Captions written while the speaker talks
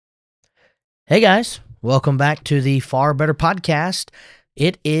Hey guys, welcome back to the Far Better Podcast.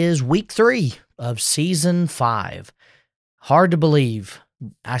 It is week 3 of season 5. Hard to believe.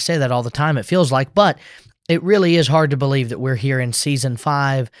 I say that all the time, it feels like, but it really is hard to believe that we're here in season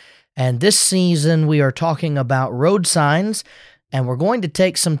 5. And this season we are talking about road signs, and we're going to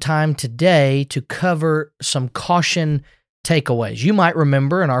take some time today to cover some caution takeaways. You might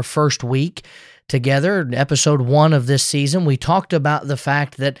remember in our first week together, episode 1 of this season, we talked about the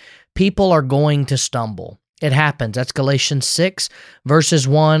fact that people are going to stumble. It happens. That's Galatians 6, verses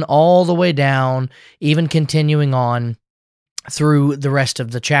 1 all the way down, even continuing on through the rest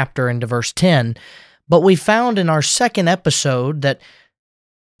of the chapter into verse 10. But we found in our second episode that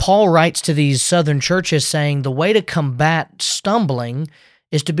Paul writes to these southern churches saying the way to combat stumbling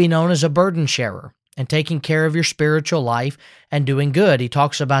is to be known as a burden sharer and taking care of your spiritual life and doing good. He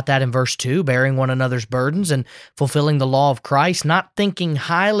talks about that in verse 2, bearing one another's burdens and fulfilling the law of Christ, not thinking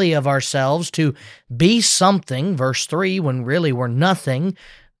highly of ourselves to be something, verse 3, when really we're nothing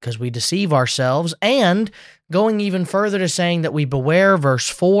because we deceive ourselves, and going even further to saying that we beware, verse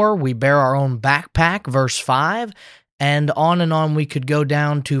 4, we bear our own backpack, verse 5, and on we could go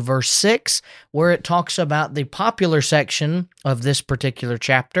down to verse 6, where it talks about the popular section of this particular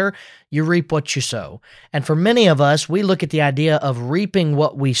chapter, you reap what you sow. And for many of us, we look at the idea of reaping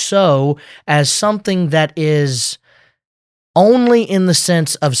what we sow as something that is only in the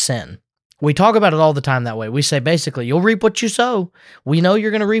sense of sin. We talk about it all the time that way. We say basically, you'll reap what you sow. We know you're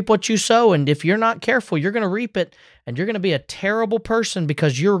going to reap what you sow, and if you're not careful, you're going to reap it, and you're going to be a terrible person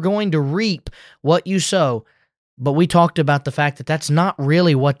because you're going to reap what you sow. But we talked about the fact that that's not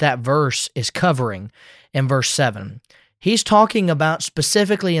really what that verse is covering in verse 7. He's talking about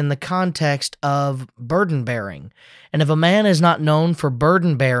specifically in the context of burden bearing. And if a man is not known for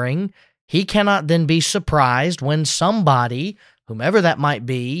burden bearing, he cannot then be surprised when somebody, whomever that might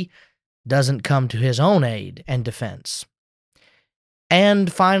be, doesn't come to his own aid and defense.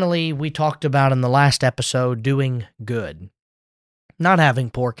 And finally, we talked about in the last episode doing good, not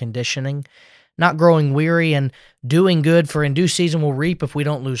having poor conditioning, not growing weary, and doing good, for in due season we'll reap if we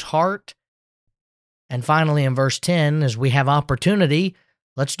don't lose heart. And finally, in verse 10, as we have opportunity,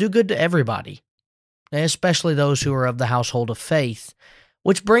 let's do good to everybody, especially those who are of the household of faith.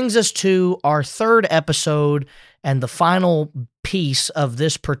 Which brings us to our third episode and the final piece of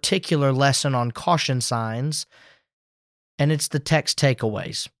this particular lesson on caution signs, and it's the text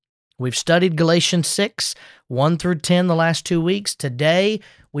takeaways. We've studied Galatians 6, 1 through 10 the last 2 weeks. Today,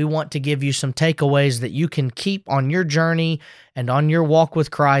 we want to give you some takeaways that you can keep on your journey and on your walk with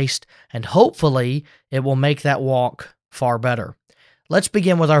Christ, and hopefully it will make that walk far better. Let's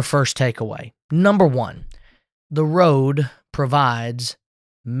begin with our first takeaway. Number 1, the road provides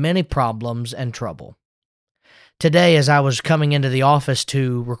many problems and trouble. Today, as I was coming into the office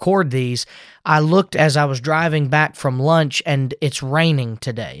to record these, I looked as I was driving back from lunch, and it's raining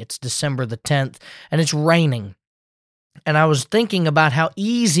today. It's December the 10th, and it's raining. And I was thinking about how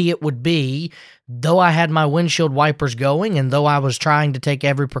easy it would be, though I had my windshield wipers going, and though I was trying to take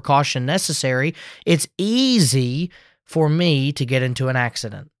every precaution necessary, it's easy for me to get into an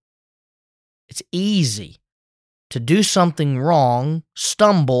accident. It's easy to do something wrong,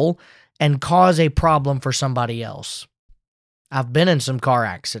 stumble, and cause a problem for somebody else. I've been in some car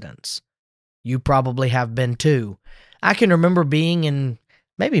accidents. You probably have been too. I can remember being in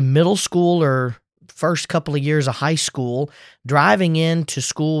maybe middle school or first couple of years of high school, driving into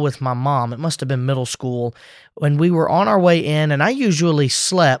school with my mom. It must have been middle school, when we were on our way in, and I usually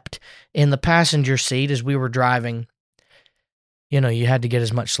slept in the passenger seat as we were driving. You know, you had to get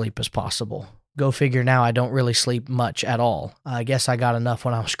as much sleep as possible. Go figure now, I don't really sleep much at all. I guess I got enough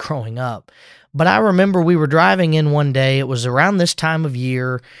when I was growing up. But I remember we were driving in one day. It was around this time of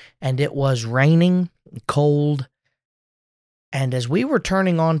year, and it was raining, cold. And as we were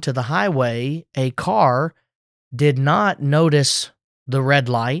turning onto the highway, a car did not notice the red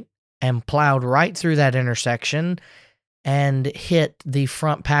light and plowed right through that intersection and hit the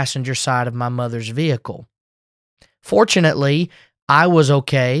front passenger side of my mother's vehicle. Fortunately, I was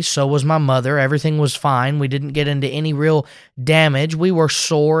okay, so was my mother. Everything was fine. We didn't get into any real damage. We were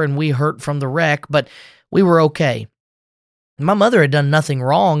sore and we hurt from the wreck, but we were okay. My mother had done nothing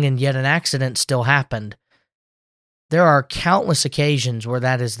wrong, and yet an accident still happened. There are countless occasions where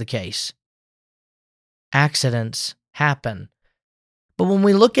that is the case. Accidents happen. But when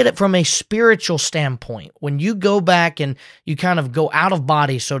we look at it from a spiritual standpoint, when you go back and you kind of go out of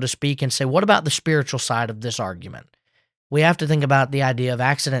body, so to speak, and say, what about the spiritual side of this argument? We have to think about the idea of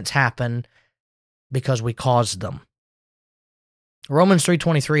accidents happen because we caused them. Romans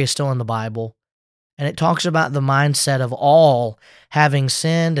 3:23 is still in the Bible. And it talks about the mindset of all having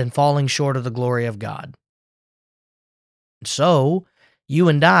sinned and falling short of the glory of God. So, you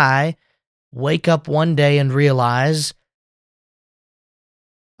and I wake up one day and realize,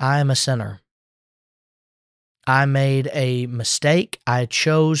 I am a sinner. I made a mistake. I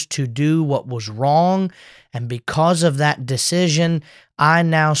chose to do what was wrong. And because of that decision, I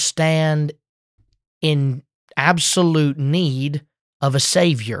now stand in absolute need of a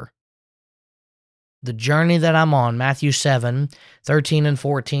Savior. The journey that I'm on, Matthew 7:13 and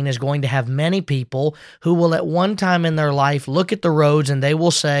 14, is going to have many people who will at one time in their life look at the roads and they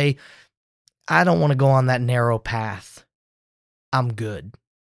will say, I don't want to go on that narrow path. I'm good.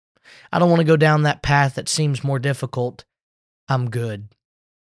 I don't want to go down that path that seems more difficult. I'm good.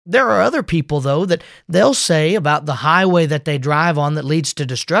 There are other people, though, that they'll say about the highway that they drive on that leads to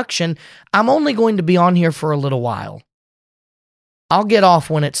destruction, I'm only going to be on here for a little while. I'll get off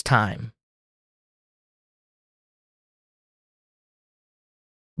when it's time.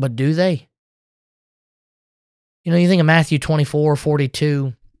 But do they? You think of Matthew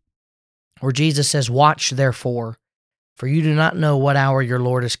 24:42, where Jesus says, watch therefore, for you do not know what hour your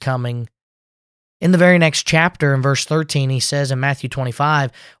Lord is coming. In the very next chapter, in verse 13, he says in Matthew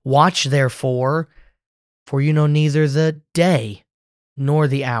 25, watch therefore, for you know neither the day nor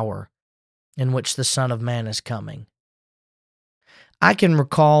the hour in which the Son of Man is coming. I can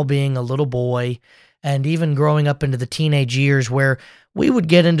recall being a little boy and even growing up into the teenage years where we would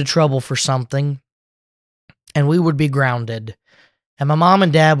get into trouble for something and we would be grounded. And my mom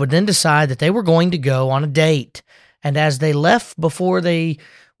and dad would then decide that they were going to go on a date. And as they left before they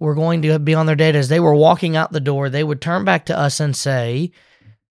were going to be on their date, as they were walking out the door, they would turn back to us and say,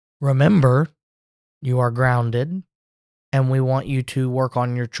 remember, you are grounded and we want you to work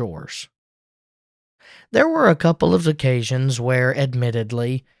on your chores. There were a couple of occasions where,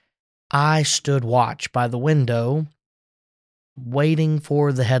 admittedly, I stood watch by the window, waiting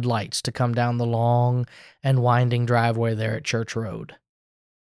for the headlights to come down the long and winding driveway there at Church Road.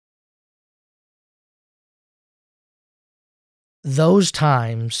 Those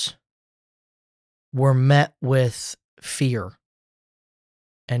times were met with fear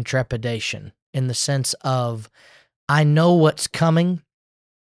and trepidation in the sense of, I know what's coming.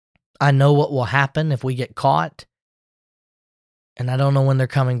 I know what will happen if we get caught. And I don't know when they're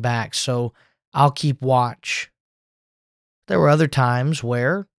coming back, so I'll keep watch. There were other times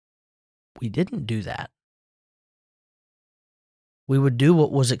where we didn't do that. We would do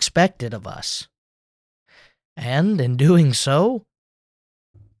what was expected of us. And in doing so,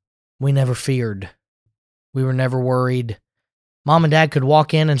 we never feared. We were never worried. Mom and Dad could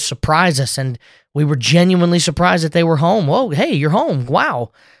walk in and surprise us, and we were genuinely surprised that they were home. Whoa, hey, you're home.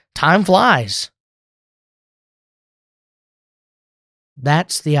 Wow, time flies.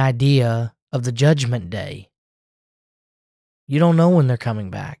 That's the idea of the judgment day. You don't know when they're coming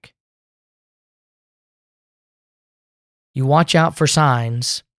back. You watch out for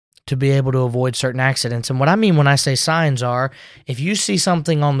signs to be able to avoid certain accidents. And what I mean when I say signs are, if you see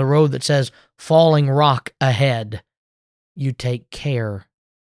something on the road that says falling rock ahead, you take care.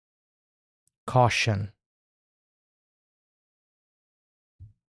 Caution.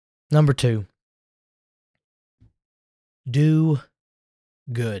 Number 2, do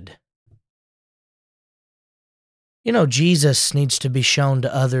good. Jesus needs to be shown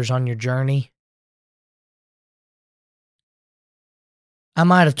to others on your journey. I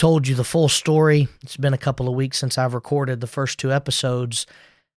might have told you the full story. It's been a couple of weeks since I've recorded the first 2 episodes.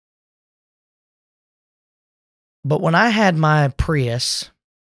 But when I had my Prius,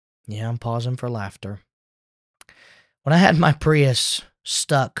 I'm pausing for laughter. When I had my Prius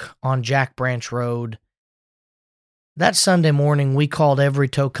stuck on Jack Branch Road, that Sunday morning we called every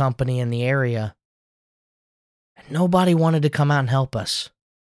tow company in the area. And nobody wanted to come out and help us.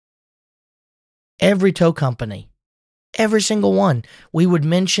 Every tow company. Every single one. We would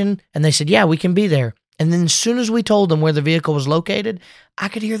mention, and they said, yeah, we can be there. And then as soon as we told them where the vehicle was located, I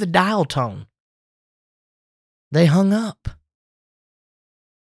could hear the dial tone. They hung up.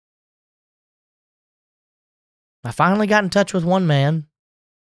 I finally got in touch with one man.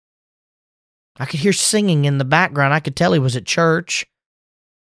 I could hear singing in the background. I could tell he was at church.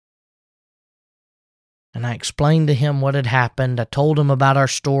 And I explained to him what had happened. I told him about our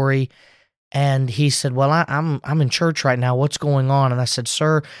story. And he said, well, I'm in church right now. What's going on? And I said,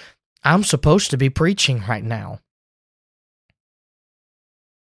 sir, I'm supposed to be preaching right now.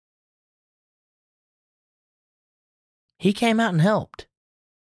 He came out and helped.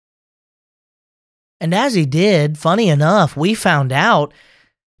 And as he did, funny enough, we found out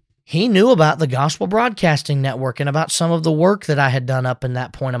He knew about the Gospel Broadcasting Network and about some of the work that I had done up in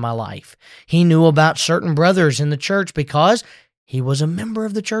that point of my life. He knew about certain brothers in the church because he was a member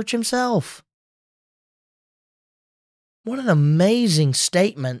of the church himself. What an amazing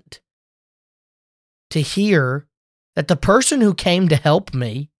statement to hear that the person who came to help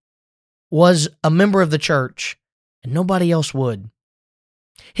me was a member of the church and nobody else would.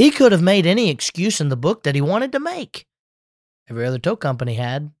 He could have made any excuse in the book that he wanted to make. Every other tow company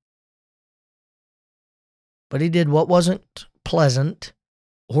had. But he did what wasn't pleasant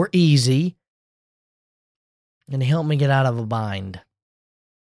or easy, and he helped me get out of a bind.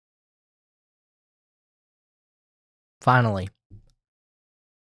 Finally,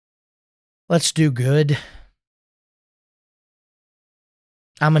 let's do good.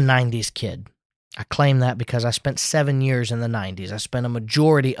 I'm a 90s kid. I claim that because I spent 7 years in the 90s. I spent a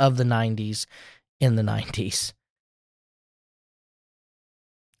majority of the 90s in the 90s.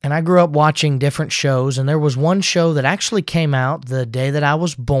 And I grew up watching different shows, and there was one show that actually came out the day that I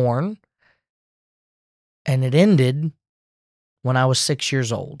was born, and it ended when I was 6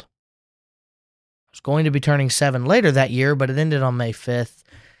 years old. I was going to be turning 7 later that year, but it ended on May 5th,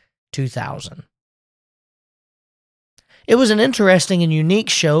 2000. It was an interesting and unique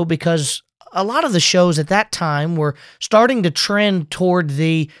show because a lot of the shows at that time were starting to trend toward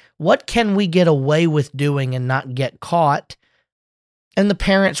the what can we get away with doing and not get caught. And the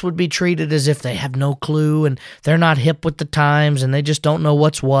parents would be treated as if they have no clue and they're not hip with the times and they just don't know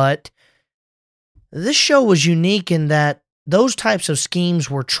what's what. This show was unique in that those types of schemes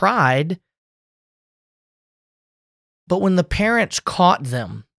were tried, but when the parents caught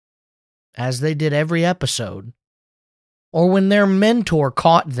them, as they did every episode, or when their mentor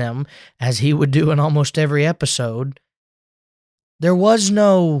caught them, as he would do in almost every episode, there was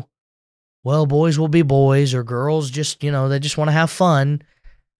no, well, boys will be boys, or girls just, they just want to have fun.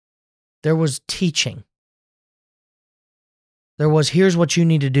 There was teaching. There was, here's what you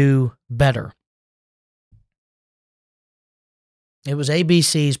need to do better. It was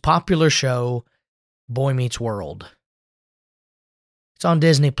ABC's popular show, Boy Meets World. It's on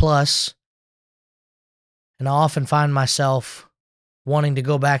Disney Plus, and I often find myself wanting to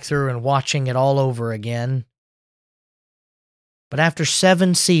go back through and watching it all over again. But after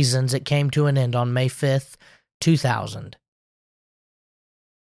 7 seasons, it came to an end on May 5th, 2000.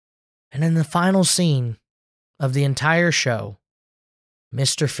 And in the final scene of the entire show,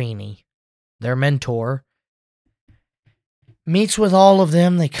 Mr. Feeney, their mentor, meets with all of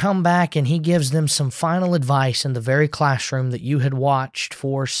them. They come back and he gives them some final advice in the very classroom that you had watched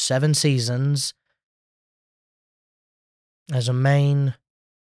for 7 seasons as a main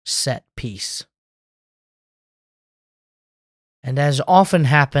set piece. And as often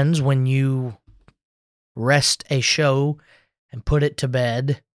happens when you rest a show and put it to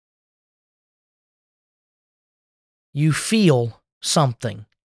bed, you feel something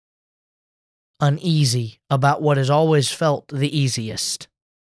uneasy about what has always felt the easiest.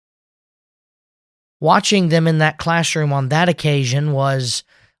 Watching them in that classroom on that occasion was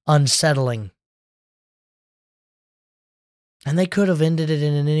unsettling. And they could have ended it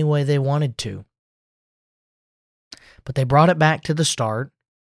in any way they wanted to. But they brought it back to the start.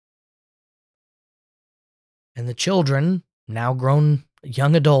 And the children, now grown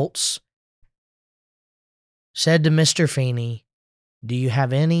young adults, said to Mr. Feeney, "Do you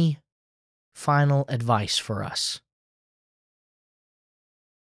have any final advice for us?"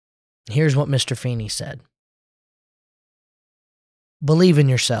 Here's what Mr. Feeney said. "Believe in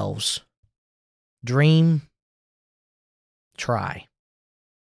yourselves. Dream. Try.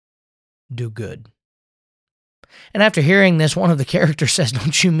 Do good." And after hearing this, one of the characters says,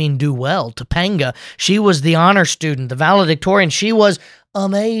 "Don't you mean do well?" Topanga, she was the honor student, the valedictorian. She was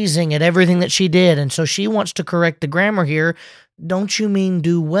amazing at everything that she did. And so she wants to correct the grammar here. "Don't you mean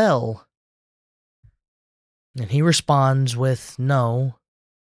do well?" And he responds with, "No,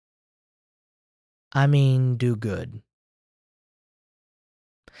 I mean do good."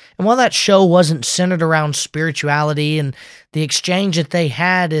 And while that show wasn't centered around spirituality, and the exchange that they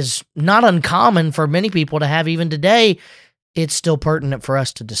had is not uncommon for many people to have even today, it's still pertinent for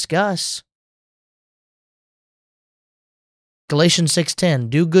us to discuss. Galatians 6:10,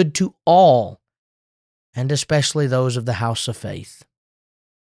 do good to all, and especially those of the house of faith.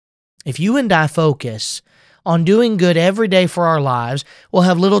 If you and I focus on doing good every day for our lives, we'll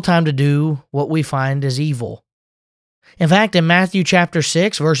have little time to do what we find is evil. In fact, in Matthew chapter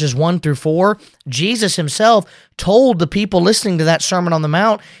 6, verses 1 through 4, Jesus himself told the people listening to that Sermon on the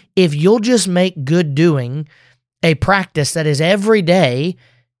Mount, if you'll just make good doing a practice that is every day,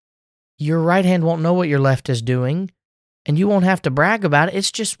 your right hand won't know what your left is doing, And you won't have to brag about it.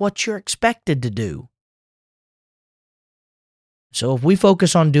 It's just what you're expected to do. So if we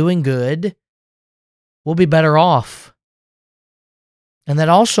focus on doing good, we'll be better off. And that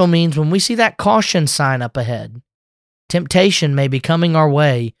also means when we see that caution sign up ahead, temptation may be coming our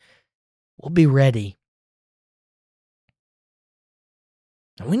way, we'll be ready.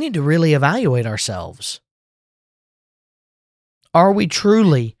 And we need to really evaluate ourselves. Are we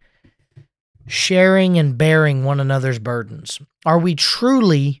truly sharing and bearing one another's burdens? Are we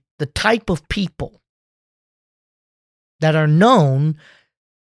truly the type of people that are known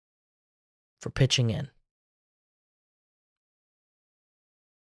for pitching in?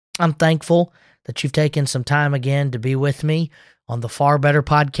 I'm thankful that you've taken some time again to be with me on the Far Better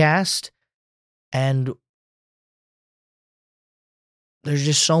podcast. And there's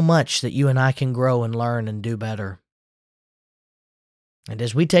just so much that you and I can grow and learn and do better. And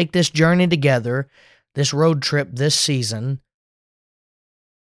as we take this journey together, this road trip this season,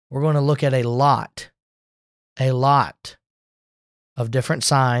 we're going to look at a lot of different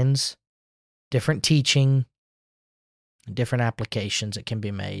signs, different teaching, and different applications that can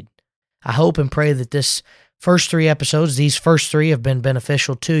be made. I hope and pray that these first 3 episodes have been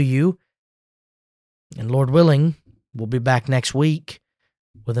beneficial to you. And Lord willing, we'll be back next week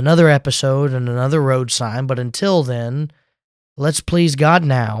with another episode and another road sign. But until then, let's please God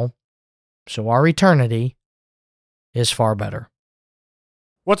now, so our eternity is far better.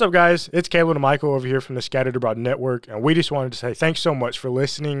 What's up, guys? It's Caleb and Michael over here from the Scattered Abroad Network, and we just wanted to say thanks so much for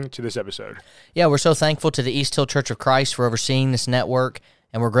listening to this episode. Yeah, we're so thankful to the East Hill Church of Christ for overseeing this network,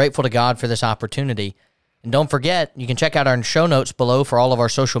 and we're grateful to God for this opportunity. And don't forget, you can check out our show notes below for all of our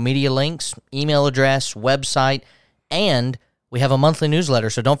social media links, email address, website, and we have a monthly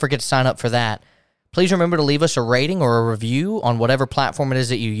newsletter, so don't forget to sign up for that. Please remember to leave us a rating or a review on whatever platform it is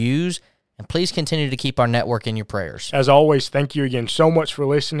that you use, and please continue to keep our network in your prayers. As always, thank you again so much for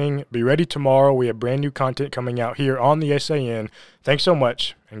listening. Be ready tomorrow. We have brand new content coming out here on the SAN. Thanks so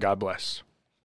much, and God bless.